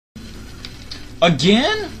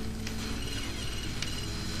Again?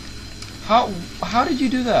 How did you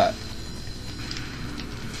do that?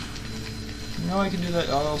 You know I can do that.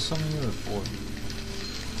 I'll summon you at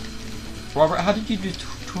 4. Robert, how did you do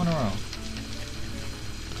 2 in a row?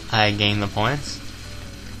 I gained the points.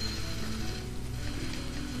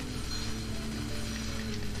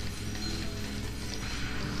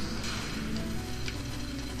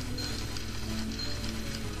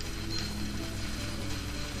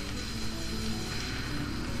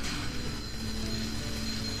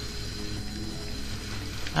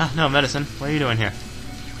 Ah, no, medicine. What are you doing here?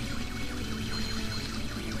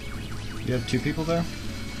 You have 2 people there?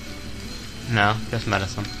 No, just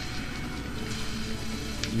medicine.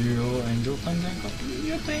 Your angel thing?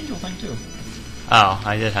 You have the angel thing too. Oh,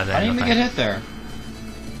 I did have that. I didn't even get hit there.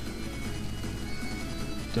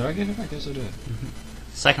 Did I get hit? I guess I did.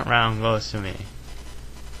 Second round goes to me.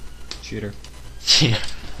 Cheater. Cheater.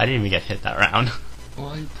 I didn't even get hit that round.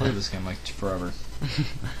 Well, you played this game like forever.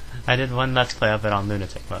 I did one Let's Play of it on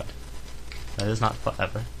Lunatic mode. That is not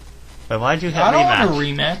forever. But why'd you hit rematch? I don't want a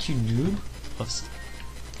rematch, you noob. Oops.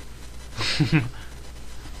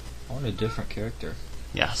 I want a different character.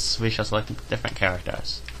 Yes, we shall select different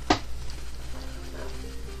characters.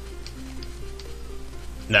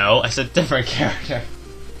 No, I said different character.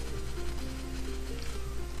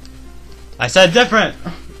 I said different!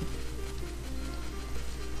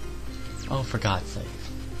 Oh, for God's sake.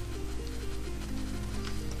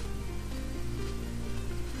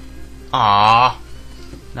 Aww.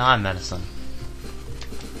 Now I'm medicine.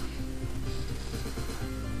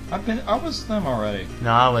 I was them already.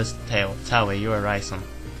 No, I was Touhou, you were Ryson.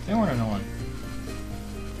 They weren't annoying.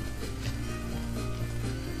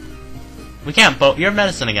 We can't vote, you're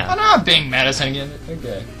medicine again. I'm not being medicine again.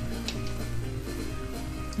 Okay.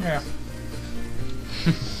 Yeah.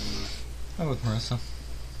 I'm with Marissa.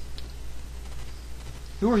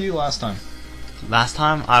 Who were you last time? Last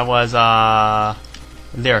time I was,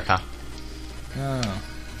 Lyrica. Oh.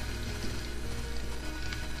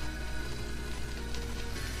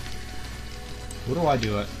 What do I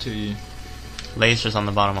do it to you? Lasers on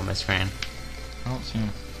the bottom of my screen. I don't see them.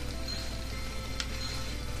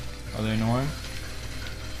 Are they annoying?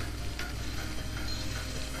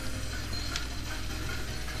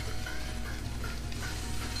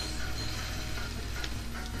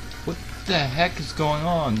 What the heck is going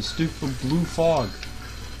on? The stupid blue fog.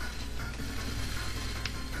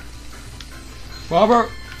 Robert!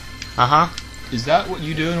 Uh-huh. Is that what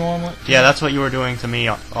you do normally? Yeah, that's what you were doing to me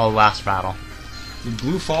all last battle. The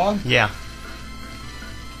blue fog? Yeah.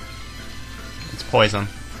 It's poison.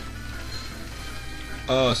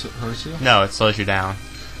 Oh, so it hurts you? No, it slows you down.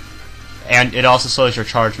 And it also slows your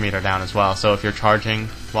charge meter down as well, so if you're charging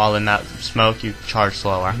while in that smoke, you charge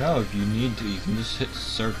slower. No, if you need to, you can just hit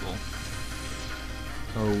circle.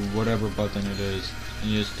 Or whatever button it is,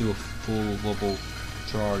 and you just do a full level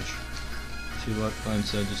charge. See what I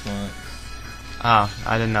said just went. Oh,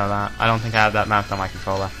 I didn't know that. I don't think I have that mapped on my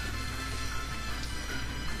controller.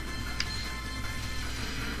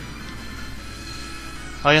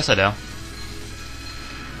 Oh, yes I do.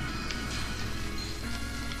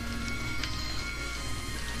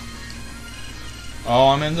 Oh,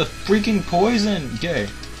 I'm in the freaking poison! Okay.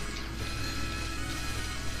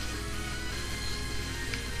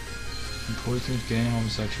 Poison's gay and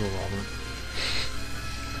homosexual, Robert.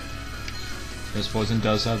 Yes, poison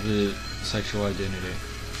does have the sexual identity.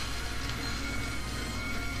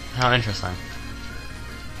 How interesting.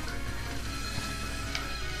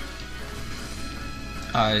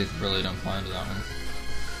 I really don't find that one.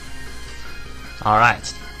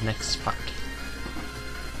 Alright, next part.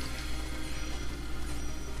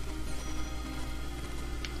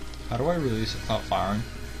 How do I release it without firing?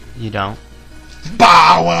 You don't.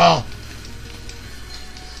 Bah, well!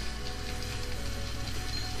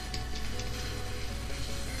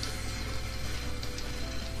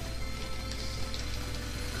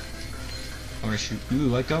 I wanna shoot you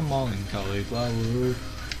like a melancholy flower.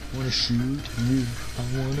 I wanna shoot you. I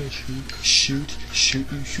wanna shoot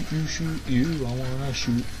you. I wanna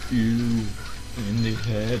shoot you in the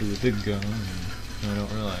head with a gun. I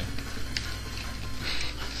don't really.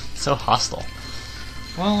 So hostile.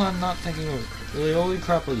 Well, I'm not thinking of really. Holy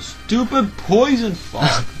crap! With a stupid poison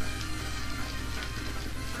fog.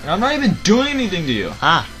 And I'm not even doing anything to you.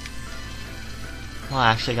 Ah. Well,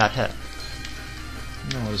 I actually got hit.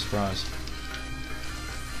 No, what a surprise.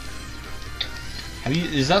 Have you?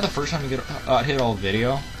 Is that the first time you get hit all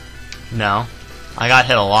video? No. I got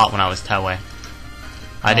hit a lot when I was Touhou.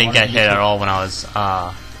 I didn't get hit at all when I was,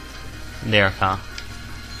 Lyrica.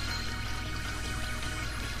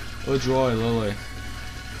 Oh joy, Lily.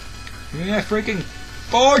 Give me that freaking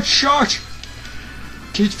forward shot!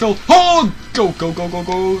 Cage filled. Oh! Go, go, go, go,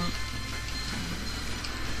 go!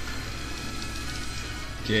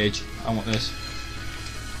 Gage, I want this.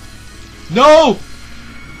 No!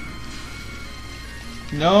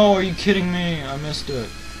 No, are you kidding me? I missed it.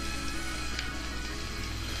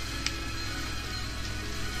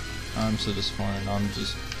 I'm so disappointed. I'm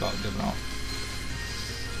just about giving up.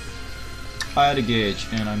 I had a gauge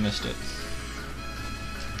and I missed it.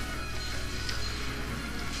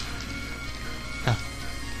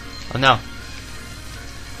 Oh no.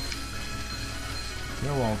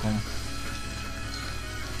 You're welcome.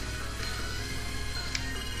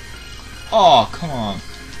 Oh, come on.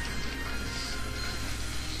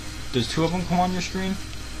 Does 2 of them come on your screen?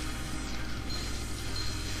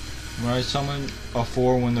 When I summon a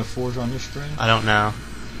 4 when the 4's on your screen? I don't know.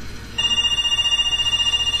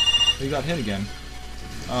 You got hit again.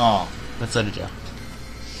 Oh. That's so did you.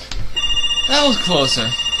 That was closer.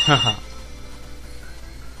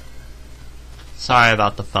 Sorry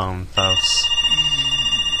about the phone, folks.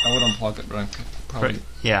 I would unplug it, but I could probably...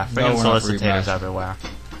 Yeah, No, freaking we're not solicitators remastered. everywhere.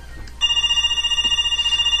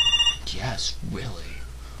 Yes, really.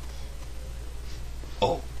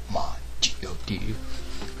 Oh my G.O.D.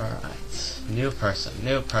 Alright. New person,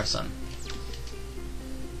 new person.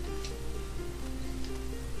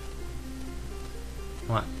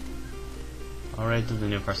 What? Already did the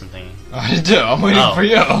new person thingy. I do, I'm waiting Oh. for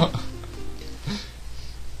you.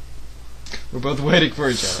 We're both waiting for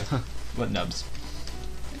each other. What nubs?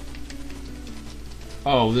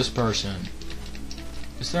 Oh, this person.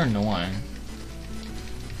 Is that annoying?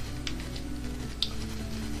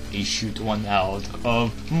 He shoot one out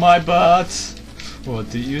of my butt. What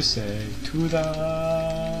do you say to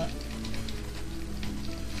that?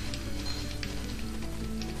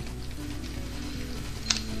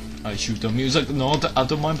 I shoot the music note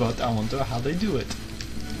out of my butt. I wonder how they do it.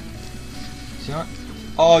 See what?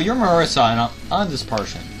 Oh, you're Marissa, and I'm this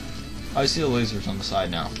person. I see the lasers on the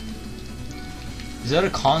side now. Is that a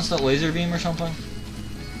constant laser beam or something?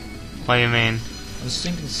 What do you mean? I'm just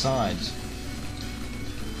thinking sides.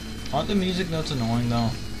 Aren't the music notes annoying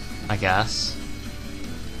though? I guess.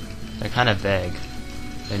 They're kind of big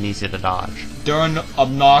and easy to dodge. They're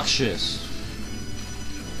obnoxious.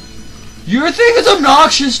 Your thing is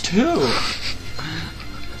obnoxious too!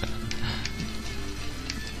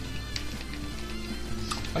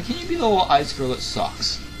 Why can't you be the little ice girl that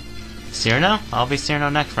sucks? Cyrano? I'll be Cyrano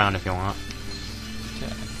next round if you want.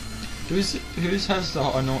 Okay. Who's has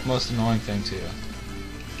the most annoying thing to you?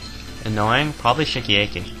 Annoying? Probably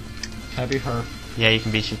Shikieki. Happy her. Yeah, you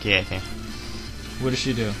can be Shikieki. What does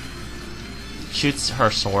she do? Shoots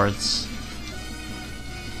her swords.